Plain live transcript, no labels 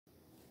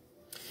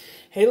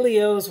Hey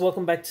Leos,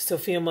 welcome back to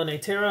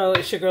Sophiamonay Tarot.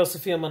 It's your girl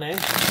Sophiamonay.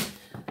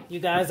 You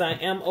guys, I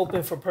am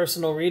open for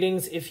personal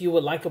readings. If you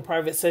would like a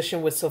private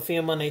session with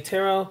Sophiamonay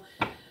Tarot,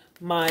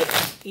 my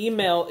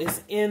email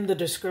is in the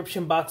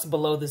description box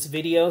below this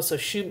video. So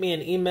shoot me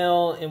an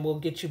email and we'll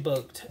get you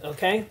booked,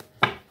 okay?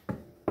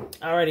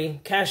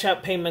 Alrighty, cash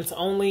out payments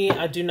only.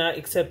 I do not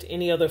accept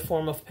any other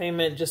form of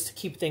payment, just to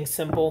keep things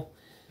simple.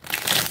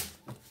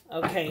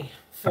 Okay,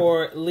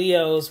 for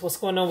Leos, what's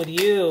going on with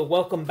you?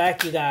 Welcome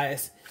back, you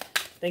guys.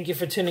 Thank you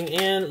for tuning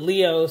in.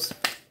 Leos,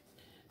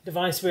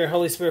 Divine Spirit,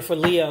 Holy Spirit for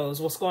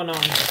Leos. What's going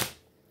on?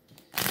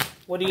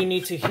 What do you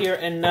need to hear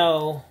and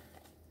know?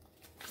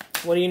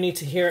 What do you need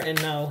to hear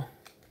and know?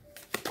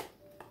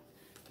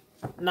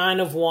 Nine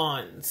of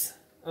Wands.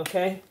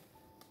 Okay.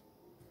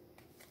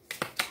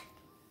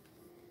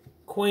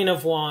 Queen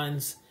of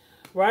Wands.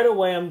 Right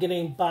away, I'm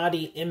getting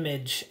body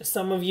image.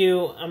 Some of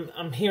you,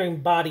 I'm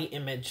hearing body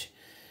image.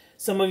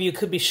 Some of you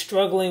could be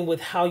struggling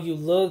with how you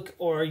look,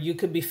 or you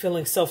could be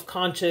feeling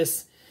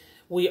self-conscious.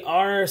 We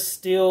are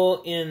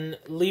still in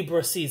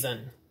Libra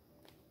season,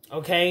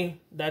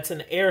 okay? That's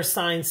an air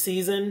sign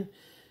season.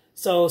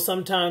 So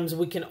sometimes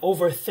we can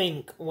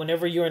overthink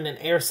whenever you're in an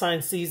air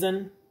sign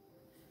season.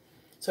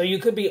 So you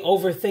could be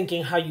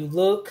overthinking how you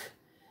look,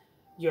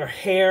 your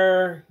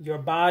hair, your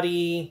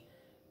body,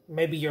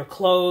 maybe your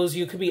clothes.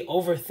 You could be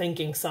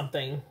overthinking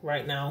something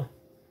right now.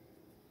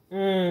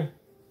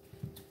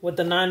 With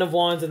the Nine of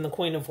Wands and the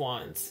Queen of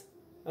Wands.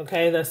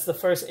 Okay, that's the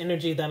first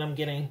energy that I'm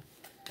getting.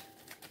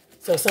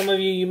 So some of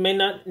you, you may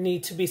not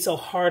need to be so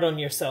hard on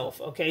yourself,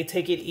 okay?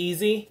 Take it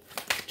easy.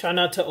 Try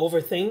not to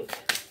overthink.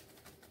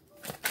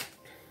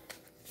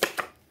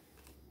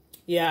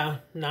 Yeah,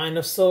 Nine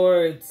of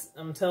Swords.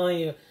 I'm telling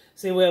you.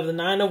 See, we have the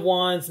Nine of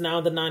Wands,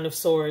 now the Nine of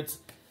Swords.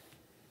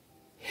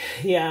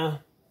 Yeah.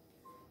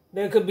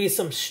 There could be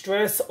some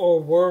stress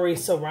or worry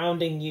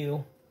surrounding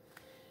you.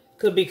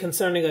 Could be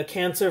concerning a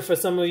Cancer for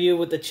some of you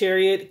with the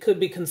Chariot. Could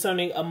be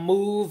concerning a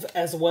move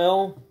as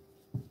well.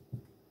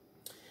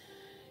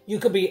 You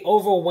could be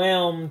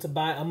overwhelmed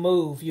by a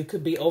move. You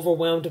could be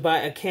overwhelmed by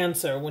a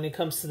Cancer. When it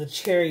comes to the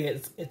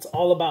Chariot, it's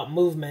all about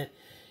movement.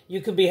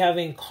 You could be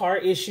having car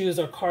issues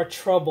or car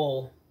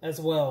trouble as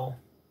well.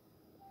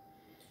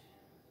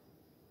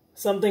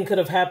 Something could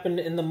have happened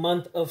in the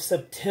month of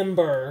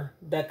September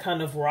that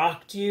kind of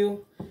rocked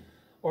you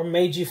or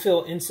made you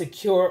feel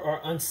insecure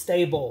or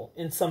unstable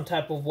in some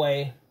type of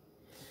way.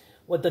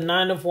 With the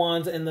Nine of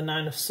Wands and the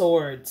Nine of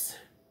Swords.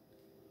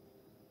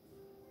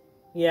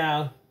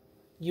 Yeah.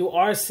 You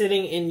are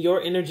sitting in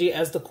your energy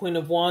as the Queen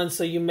of Wands,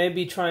 so you may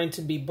be trying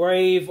to be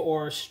brave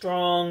or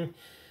strong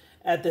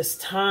at this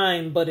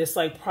time, but it's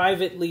like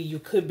privately you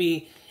could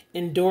be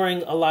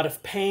enduring a lot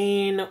of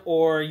pain,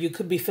 or you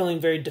could be feeling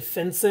very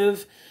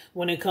defensive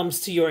when it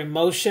comes to your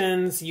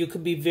emotions. You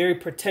could be very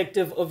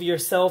protective of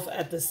yourself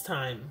at this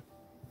time.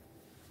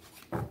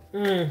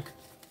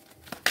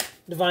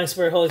 Divine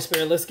Spirit, Holy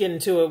Spirit, let's get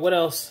into it. What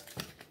else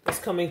is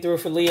coming through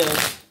for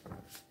Leos?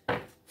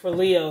 For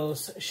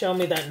Leos, show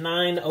me that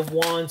Nine of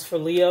Wands for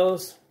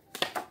Leos.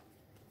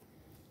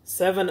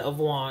 Seven of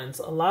Wands.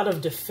 A lot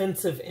of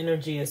defensive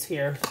energy is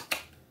here.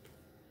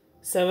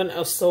 Seven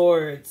of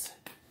Swords.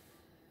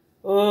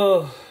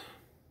 Oh.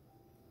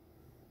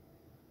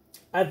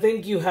 I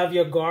think you have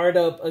your guard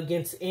up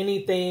against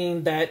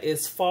anything that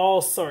is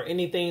false or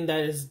anything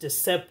that is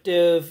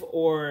deceptive,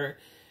 or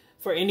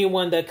for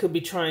anyone that could be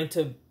trying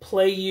to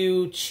play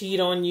you, cheat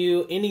on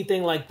you,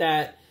 anything like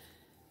that.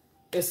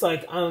 It's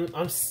like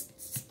I'm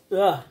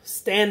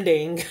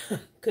standing,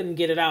 couldn't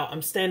get it out.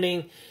 I'm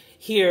standing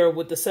here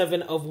with the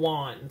Seven of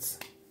Wands.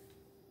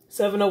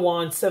 Seven of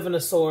Wands, Seven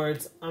of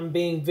Swords. I'm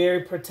being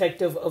very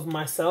protective of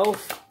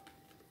myself.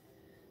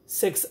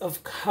 Six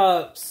of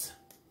Cups.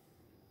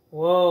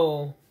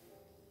 Whoa.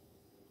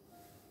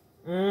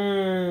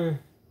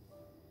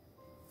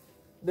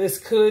 This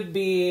could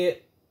be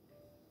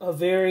a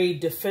very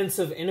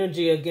defensive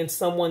energy against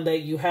someone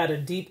that you had a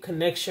deep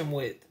connection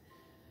with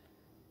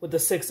the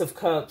Six of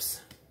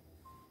Cups.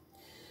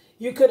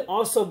 You could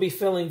also be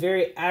feeling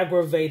very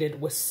aggravated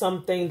with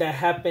something that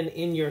happened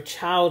in your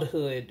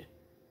childhood,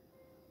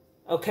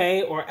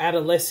 okay, or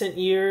adolescent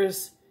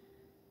years.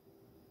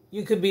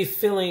 You could be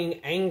feeling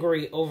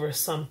angry over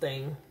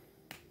something.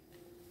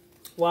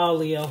 Wow,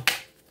 Leo.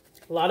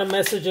 A lot of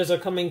messages are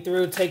coming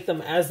through. Take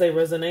them as they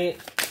resonate.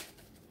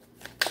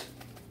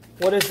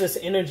 What is this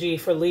energy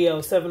for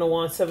Leo? Seven of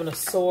Wands, Seven of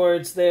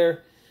Swords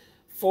there.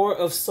 Four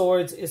of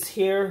Swords is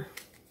here.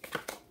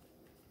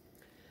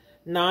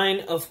 Nine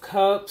of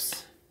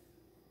Cups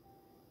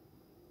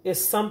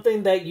is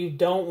something that you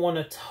don't want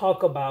to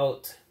talk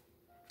about.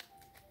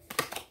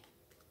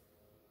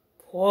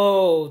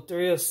 Whoa,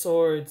 Three of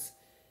Swords.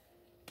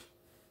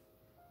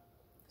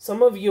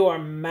 Some of you are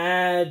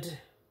mad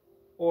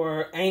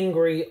or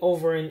angry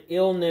over an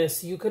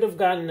illness. You could have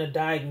gotten a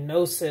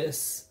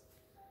diagnosis.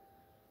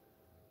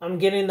 I'm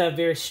getting that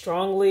very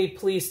strongly.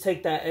 Please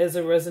take that as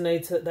it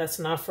resonates. That's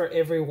not for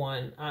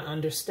everyone. I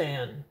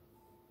understand.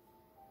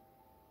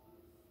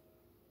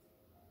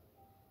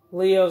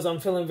 Leos, I'm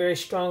feeling very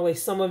strongly.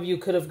 Some of you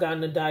could have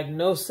gotten a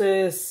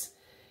diagnosis.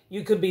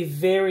 You could be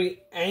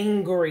very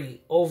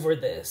angry over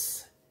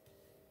this.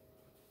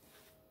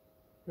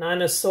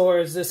 Nine of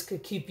Swords, this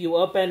could keep you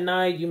up at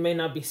night. You may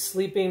not be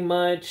sleeping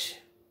much.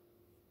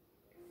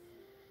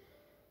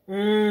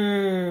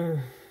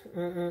 I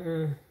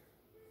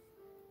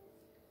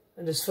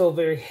just feel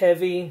very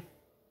heavy.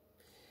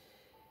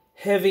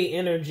 Heavy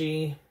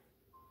energy.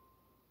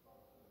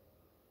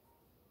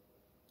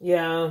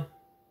 Yeah.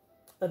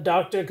 A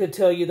doctor could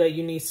tell you that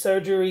you need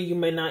surgery. You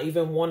may not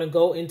even want to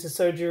go into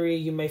surgery.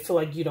 You may feel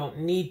like you don't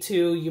need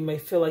to. You may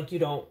feel like you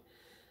don't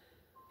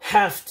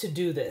have to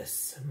do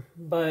this.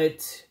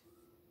 But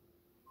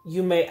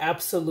you may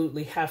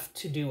absolutely have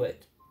to do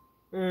it.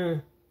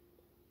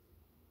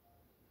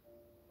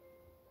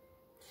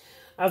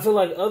 I feel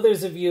like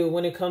others of you,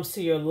 when it comes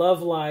to your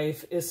love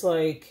life, it's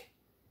like,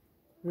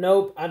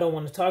 nope, I don't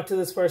want to talk to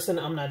this person.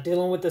 I'm not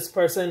dealing with this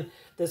person.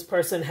 This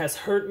person has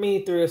hurt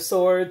me, Three of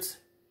Swords.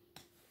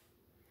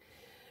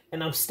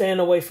 And I'm staying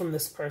away from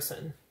this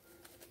person.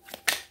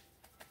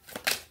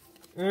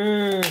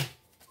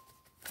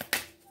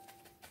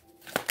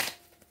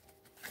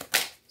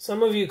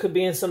 Some of you could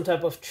be in some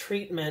type of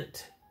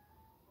treatment.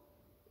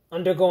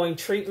 Undergoing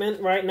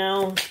treatment right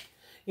now.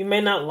 You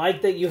may not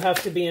like that you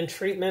have to be in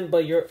treatment,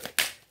 but you're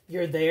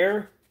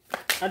there.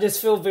 I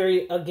just feel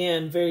very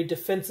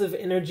defensive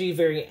energy,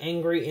 very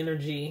angry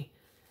energy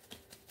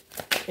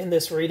in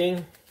this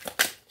reading.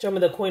 Show me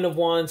the Queen of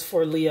Wands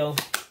for Leo.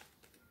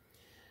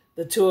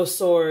 The Two of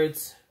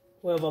Swords.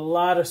 We have a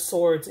lot of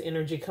swords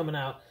energy coming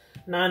out.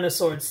 Nine of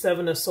Swords,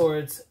 Seven of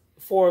Swords,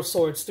 Four of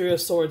Swords, Three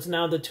of Swords,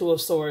 now the Two of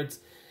Swords.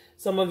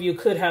 Some of you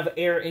could have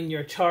air in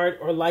your chart,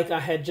 or like I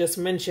had just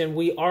mentioned,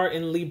 we are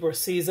in Libra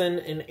season,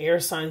 in air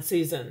sign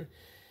season.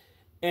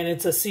 And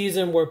it's a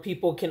season where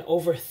people can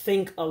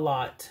overthink a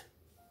lot.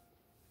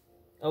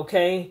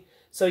 Okay?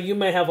 So you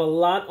may have a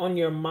lot on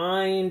your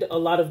mind, a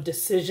lot of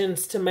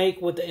decisions to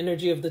make with the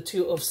energy of the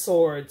Two of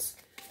Swords.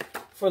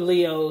 For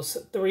Leos,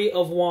 Three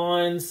of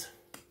Wands.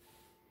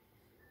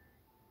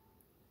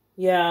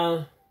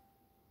 Yeah.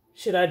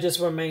 Should I just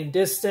remain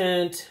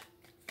distant?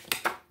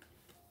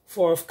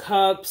 Four of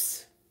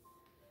Cups.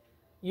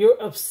 You're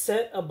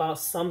upset about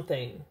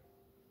something.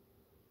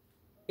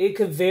 It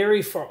could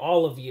vary for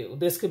all of you.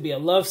 This could be a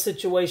love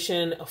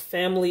situation, a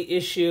family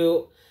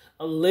issue,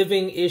 a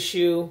living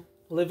issue,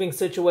 living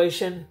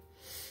situation.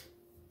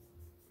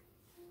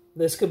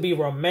 This could be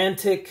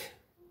romantic.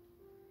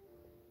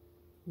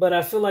 But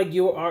I feel like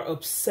you are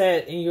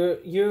upset and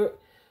you're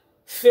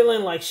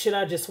feeling like, should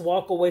I just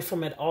walk away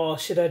from it all?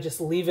 Should I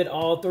just leave it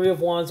all? Three of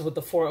Wands with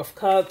the Four of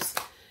Cups.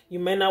 You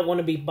may not want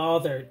to be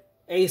bothered.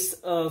 Ace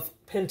of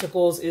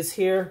Pentacles is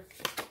here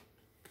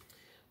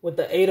with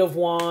the Eight of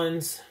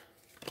Wands.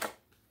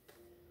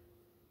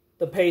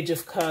 The Page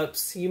of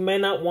Cups. You may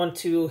not want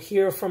to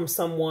hear from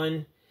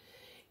someone.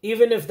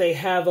 Even if they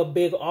have a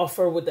big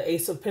offer with the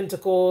Ace of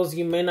Pentacles,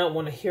 you may not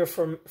want to hear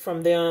from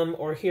them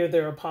or hear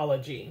their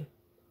apology.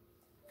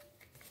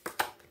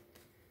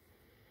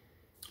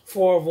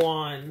 Four of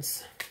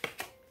Wands.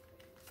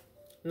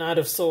 Knight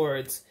of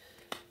Swords.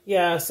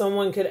 Yeah,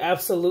 someone could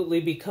absolutely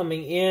be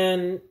coming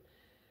in,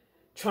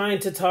 trying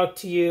to talk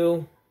to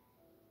you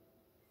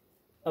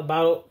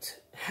about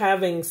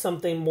having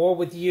something more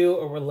with you,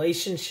 a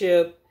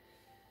relationship.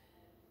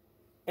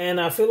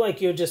 And I feel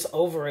like you're just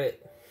over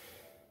it.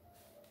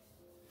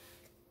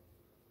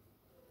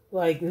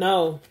 Like,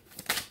 no,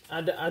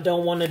 I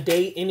don't want to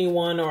date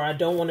anyone, or I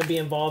don't want to be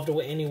involved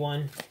with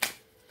anyone.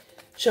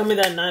 Show me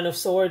that Nine of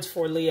Swords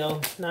for Leo.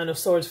 Nine of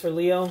Swords for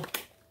Leo.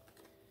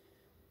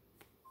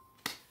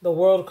 The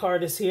World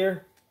card is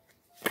here.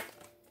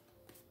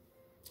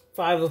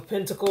 Five of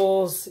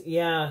Pentacles.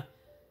 Yeah.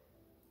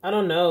 I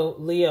don't know,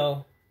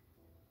 Leo.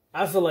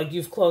 I feel like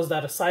you've closed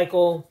out a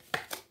cycle.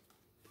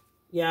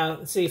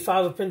 Yeah, see,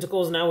 Five of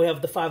Pentacles. Now we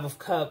have the Five of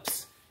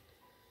Cups.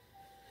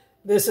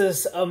 This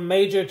is a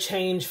major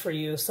change for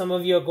you. Some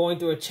of you are going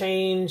through a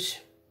change.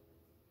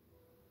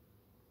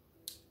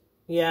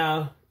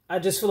 Yeah, I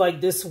just feel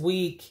like this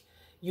week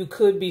you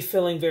could be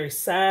feeling very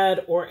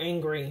sad or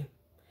angry.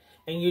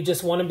 And you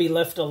just want to be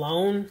left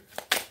alone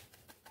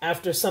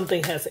after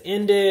something has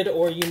ended.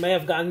 Or you may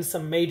have gotten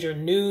some major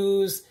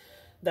news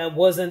that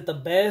wasn't the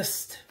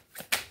best.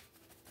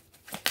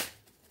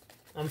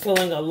 I'm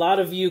feeling a lot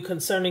of you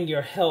concerning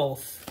your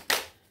health.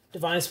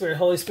 Divine Spirit,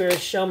 Holy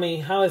Spirit, show me,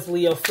 how is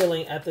Leo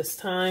feeling at this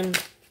time?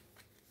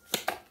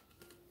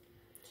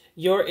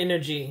 Your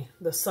energy,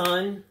 the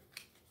Sun,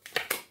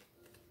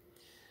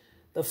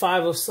 the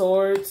Five of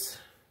Swords,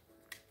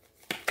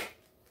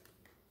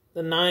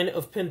 the Nine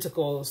of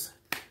Pentacles.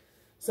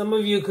 Some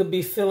of you could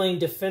be feeling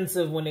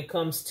defensive when it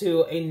comes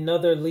to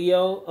another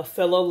Leo, a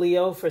fellow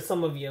Leo for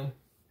some of you.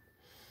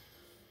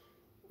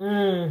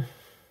 I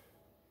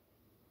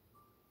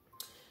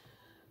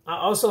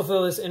also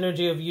feel this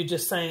energy of you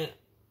just saying,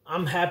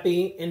 I'm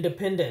happy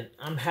independent.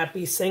 I'm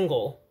happy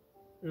single.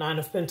 Nine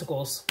of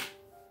Pentacles.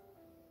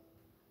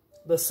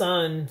 The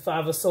Sun,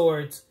 Five of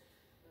Swords.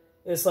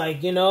 It's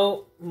like, you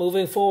know,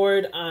 moving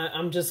forward,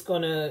 I'm just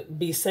going to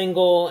be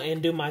single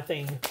and do my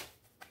thing.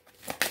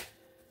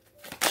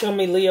 Show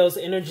me Leo's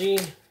energy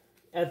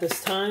at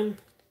this time.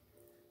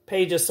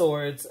 Page of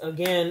Swords.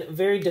 Again,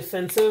 very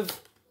defensive.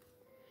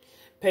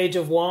 Page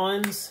of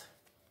Wands.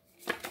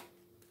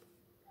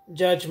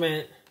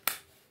 Judgment.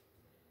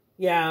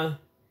 Yeah.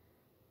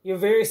 You're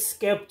very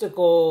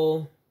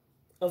skeptical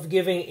of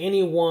giving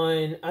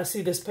anyone, I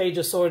see this Page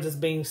of Swords as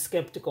being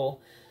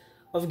skeptical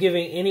of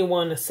giving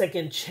anyone a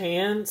second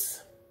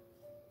chance.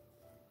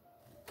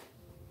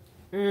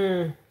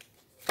 Two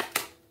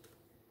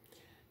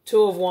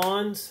of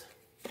Wands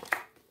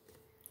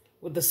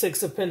with the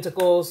Six of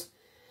Pentacles.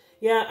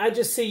 Yeah, I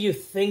just see you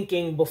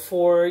thinking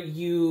before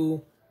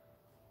you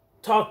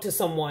talk to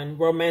someone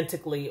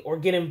romantically or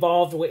get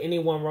involved with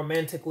anyone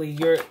romantically.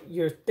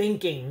 You're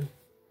thinking.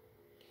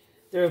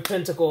 Three of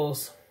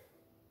Pentacles.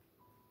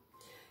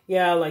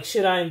 Yeah, like,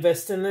 should I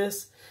invest in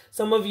this?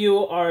 Some of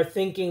you are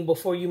thinking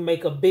before you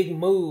make a big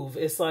move.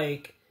 It's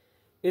like,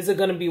 is it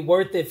going to be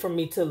worth it for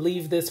me to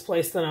leave this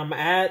place that I'm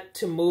at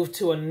to move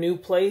to a new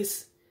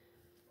place?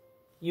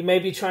 You may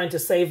be trying to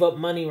save up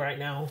money right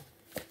now.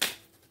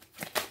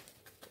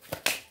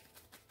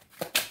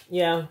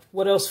 Yeah,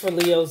 what else for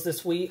Leos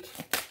this week?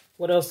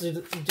 What else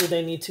do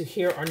they need to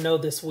hear or know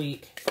this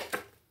week?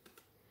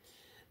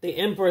 The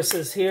Empress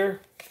is here.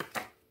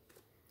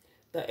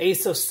 The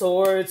Ace of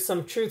Swords.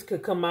 Some truth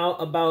could come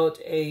out about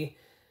a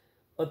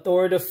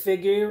authoritative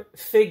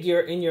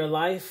figure in your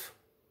life.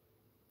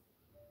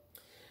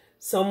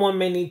 Someone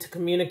may need to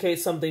communicate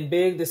something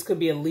big. This could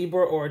be a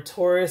Libra or a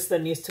Taurus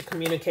that needs to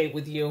communicate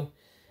with you.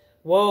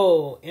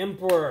 Whoa,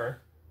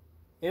 Emperor.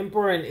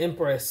 Emperor and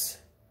Empress.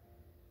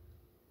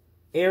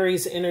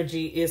 Aries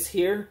energy is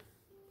here.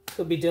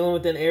 Could be dealing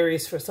with an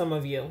Aries for some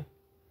of you.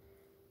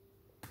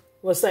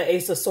 What's that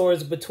Ace of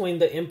Swords between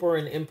the Emperor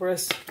and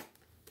Empress?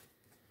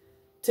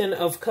 Ten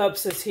of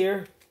Cups is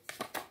here.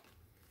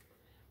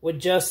 With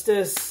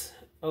Justice.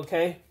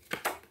 Okay.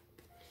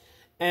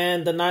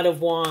 And the Knight of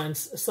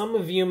Wands. Some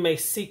of you may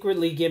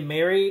secretly get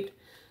married.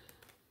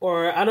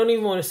 Or I don't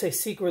even want to say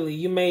secretly.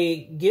 You may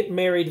get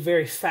married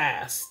very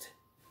fast.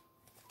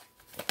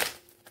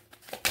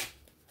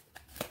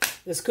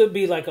 This could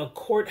be like a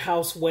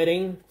courthouse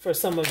wedding for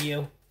some of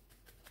you.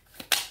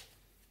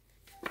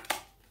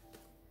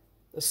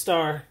 The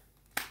Star.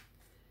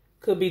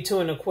 Could be to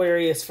an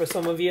Aquarius for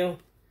some of you.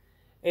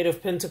 Eight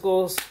of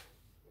Pentacles.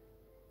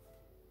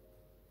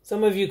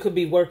 Some of you could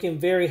be working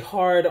very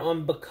hard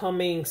on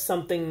becoming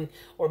something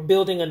or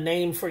building a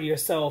name for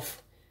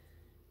yourself.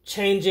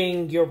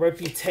 Changing your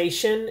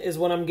reputation is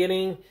what I'm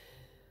getting.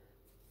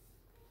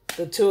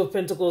 The Two of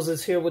Pentacles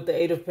is here with the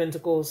Eight of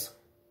Pentacles.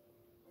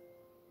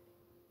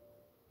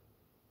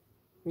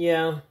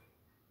 Yeah.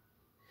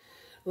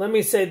 Let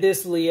me say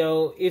this,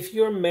 Leo. If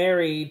you're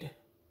married,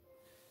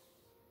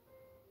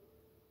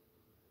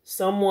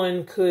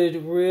 someone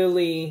could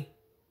really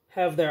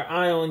have their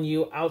eye on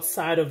you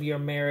outside of your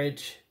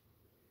marriage.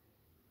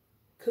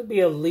 Could be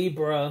a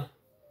Libra.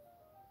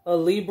 A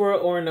Libra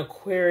or an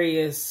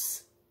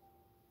Aquarius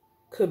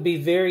could be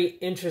very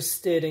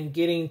interested in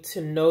getting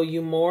to know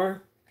you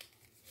more.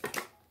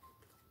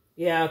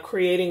 Yeah,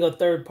 creating a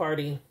third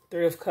party.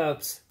 Three of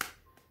Cups.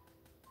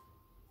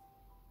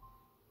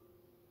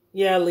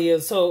 Yeah, Leo.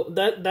 So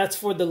that's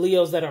for the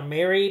Leos that are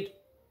married.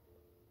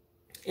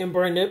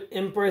 Emperor and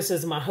Empress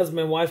is my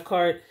husband-wife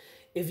card.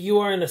 If you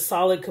are in a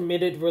solid,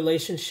 committed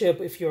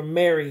relationship, if you're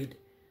married,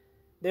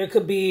 there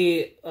could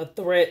be a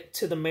threat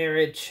to the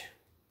marriage.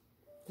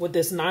 With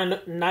this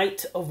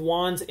Knight of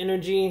Wands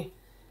energy,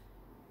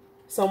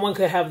 someone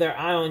could have their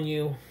eye on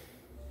you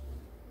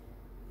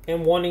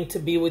and wanting to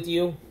be with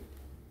you.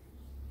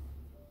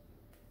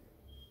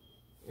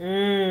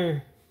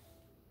 I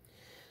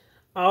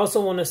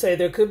also want to say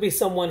there could be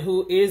someone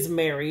who is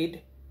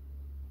married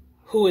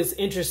who is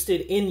interested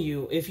in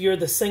you. If you're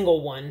the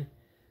single one,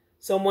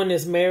 someone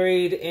is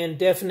married and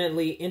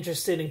definitely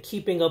interested in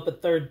keeping up a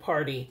third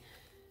party.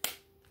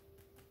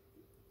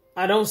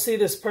 I don't see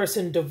this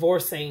person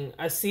divorcing.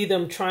 I see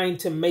them trying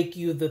to make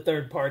you the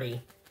third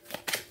party.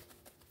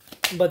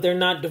 But they're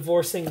not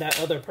divorcing that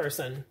other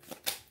person.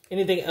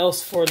 Anything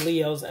else for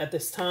Leos at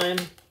this time?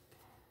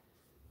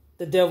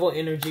 The Devil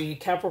energy.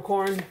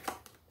 Capricorn.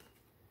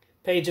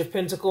 Page of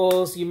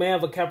Pentacles. You may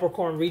have a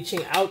Capricorn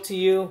reaching out to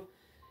you.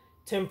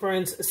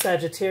 Temperance.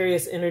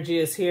 Sagittarius energy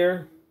is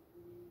here.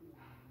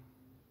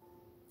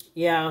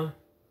 Yeah.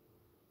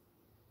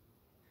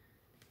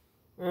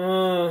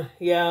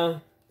 Yeah.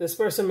 This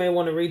person may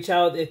want to reach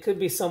out. It could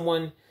be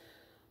someone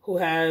who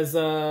has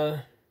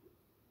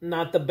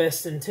not the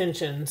best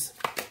intentions.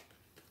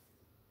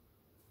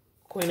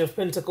 Queen of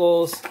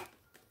Pentacles.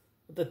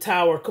 The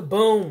Tower.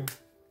 Kaboom.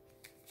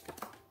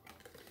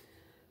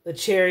 The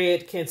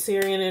Chariot.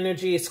 Cancerian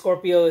energy.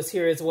 Scorpio is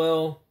here as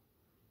well.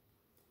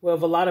 We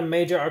have a lot of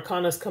major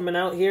arcanas coming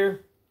out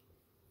here.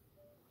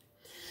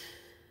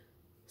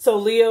 So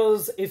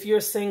Leos, if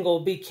you're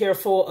single, be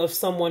careful of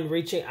someone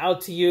reaching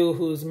out to you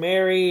who's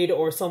married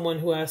or someone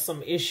who has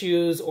some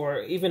issues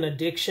or even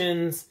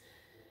addictions.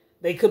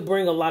 They could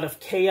bring a lot of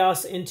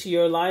chaos into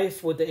your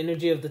life with the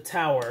energy of the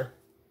Tower.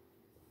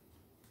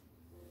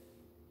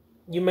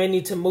 You may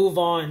need to move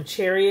on.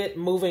 Chariot,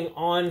 moving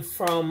on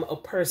from a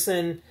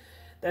person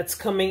that's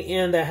coming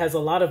in that has a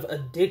lot of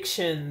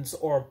addictions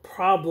or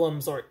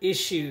problems or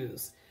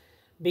issues.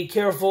 Be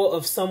careful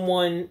of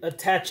someone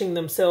attaching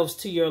themselves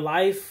to your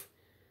life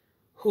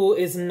who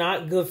is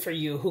not good for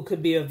you, who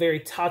could be a very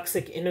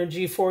toxic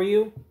energy for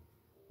you.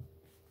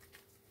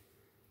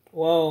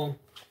 Whoa.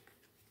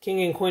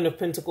 King and Queen of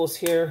Pentacles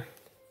here.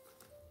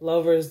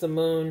 Lovers, the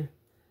Moon,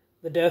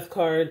 the Death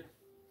card.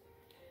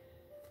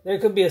 There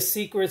could be a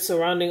secret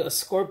surrounding a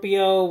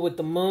Scorpio with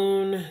the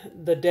Moon,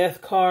 the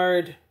Death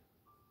card.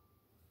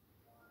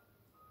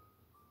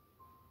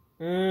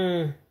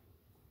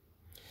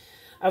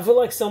 I feel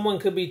like someone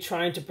could be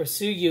trying to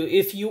pursue you.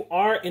 If you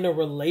are in a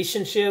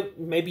relationship,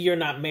 maybe you're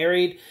not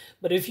married,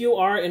 but if you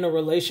are in a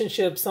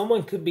relationship,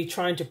 someone could be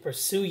trying to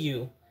pursue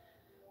you.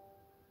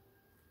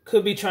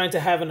 Could be trying to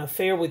have an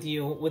affair with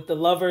you, with the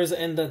Lovers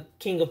and the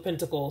King of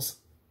Pentacles.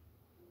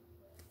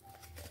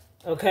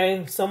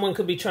 Okay, someone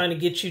could be trying to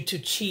get you to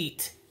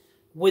cheat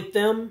with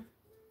them.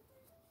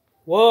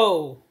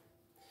 Whoa.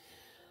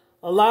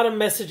 A lot of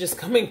messages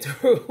coming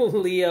through,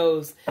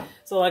 Leos.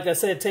 So like I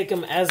said, take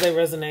them as they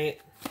resonate.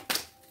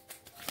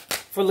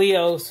 For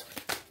Leos,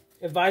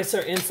 advice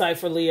or insight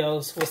for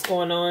Leos. What's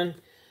going on?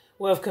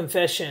 We have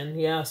confession.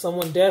 Yeah,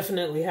 someone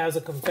definitely has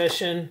a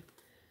confession.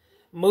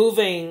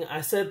 Moving.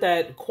 I said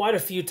that quite a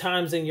few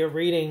times in your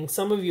reading.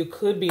 Some of you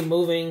could be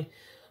moving,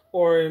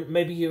 or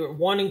maybe you're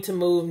wanting to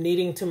move,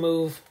 needing to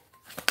move.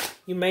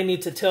 You may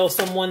need to tell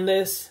someone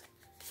this.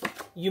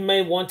 You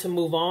may want to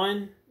move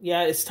on.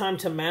 Yeah, it's time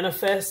to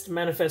manifest.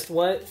 Manifest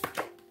what?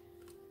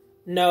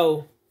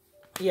 No.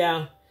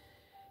 Yeah.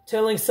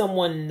 Telling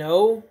someone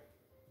no.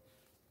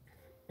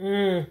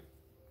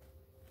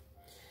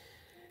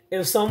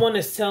 If someone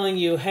is telling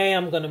you, hey,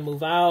 I'm going to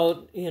move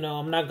out, you know,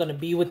 I'm not going to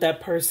be with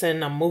that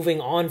person, I'm moving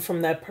on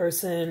from that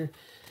person,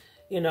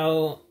 you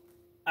know,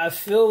 I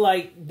feel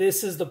like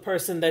this is the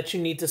person that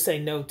you need to say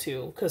no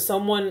to. Because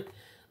someone,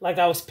 like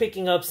I was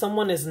picking up,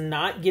 someone is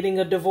not getting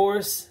a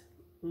divorce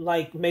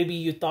like maybe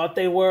you thought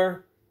they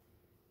were.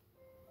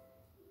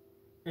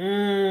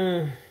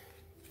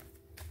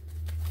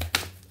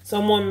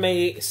 Someone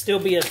may still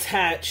be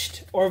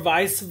attached, or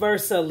vice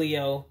versa,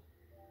 Leo.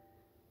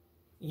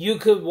 You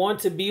could want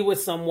to be with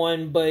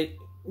someone, but,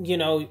 you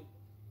know,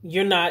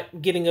 you're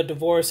not getting a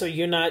divorce, or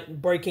you're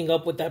not breaking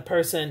up with that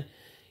person.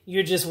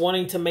 You're just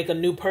wanting to make a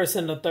new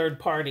person a third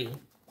party.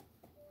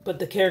 But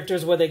the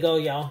characters, where they go,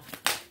 y'all.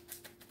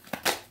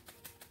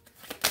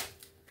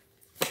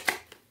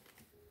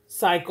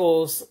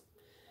 Cycles.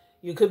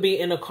 You could be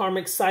in a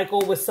karmic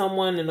cycle with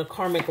someone, in a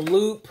karmic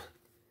loop.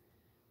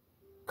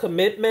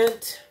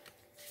 Commitment.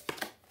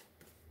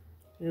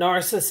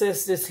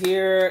 Narcissist is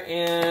here,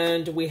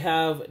 and we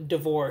have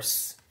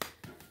divorce.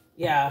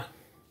 Yeah.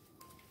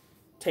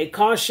 Take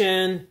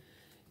caution,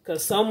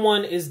 because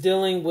someone is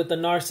dealing with a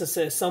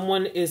narcissist.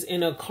 Someone is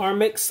in a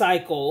karmic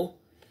cycle,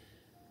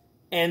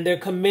 and they're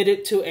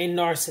committed to a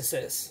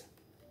narcissist.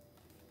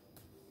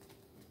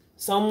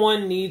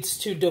 Someone needs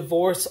to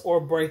divorce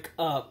or break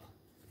up.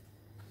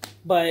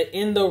 But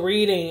in the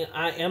reading,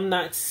 I am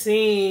not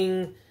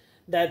seeing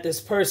that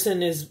this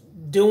person is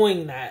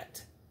doing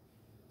that.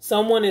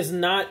 Someone is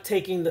not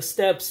taking the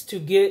steps to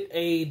get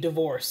a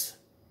divorce.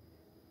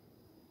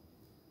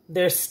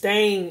 They're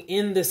staying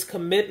in this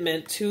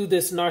commitment to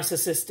this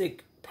narcissistic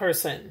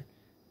person.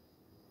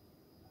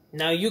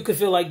 Now, you could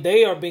feel like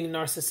they are being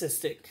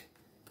narcissistic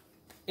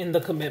in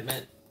the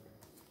commitment.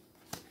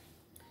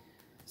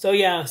 So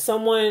yeah,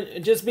 someone,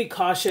 just be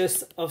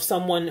cautious of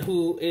someone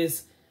who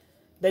is,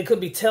 they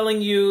could be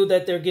telling you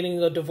that they're getting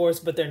a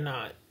divorce, but they're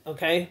not.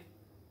 Okay.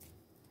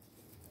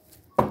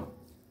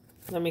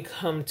 Let me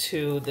come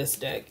to this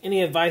deck.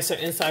 Any advice or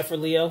insight for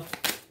Leo?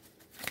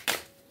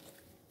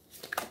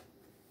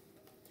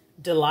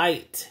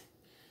 Delight.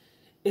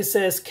 It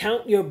says,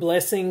 count your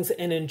blessings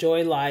and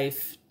enjoy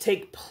life.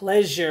 Take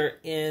pleasure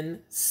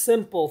in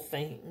simple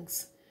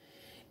things.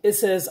 It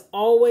says,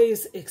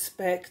 always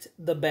expect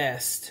the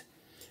best.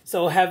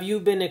 So have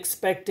you been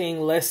expecting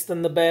less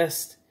than the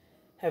best?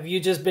 Have you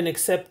just been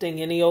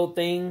accepting any old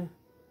thing?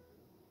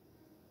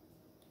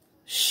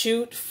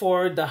 Shoot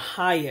for the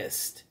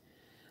highest.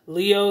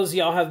 Leos,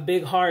 y'all have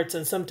big hearts,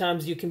 and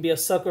sometimes you can be a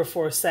sucker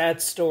for a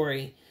sad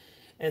story.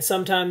 And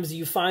sometimes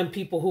you find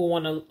people who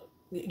want to,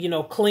 you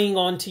know, cling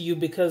on to you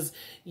because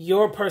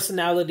your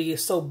personality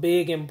is so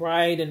big and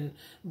bright and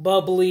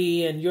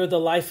bubbly, and you're the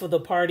life of the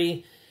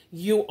party.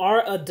 You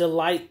are a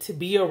delight to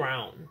be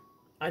around.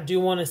 I do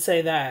want to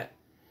say that.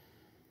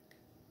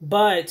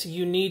 But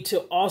you need to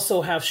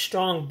also have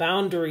strong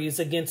boundaries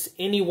against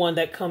anyone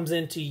that comes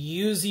in to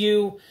use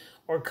you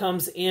or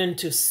comes in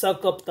to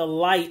suck up the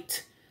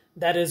light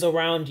that is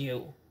around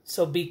you.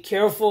 So be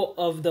careful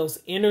of those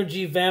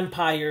energy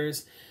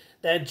vampires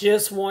that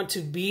just want to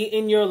be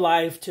in your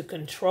life to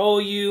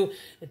control you,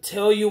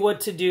 tell you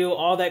what to do,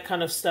 all that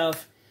kind of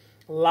stuff.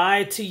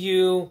 Lie to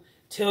you,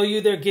 tell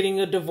you they're getting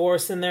a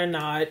divorce and they're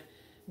not.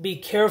 Be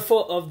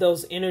careful of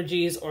those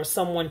energies, or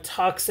someone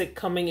toxic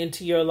coming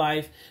into your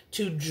life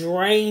to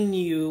drain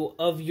you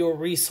of your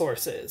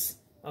resources.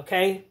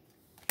 Okay?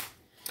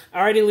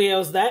 Alrighty,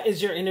 Leos, that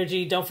is your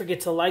energy. Don't forget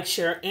to like,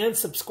 share, and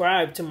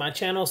subscribe to my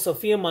channel,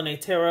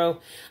 Sophiamonay Tarot.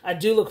 I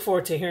do look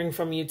forward to hearing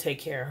from you. Take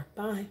care.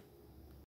 Bye.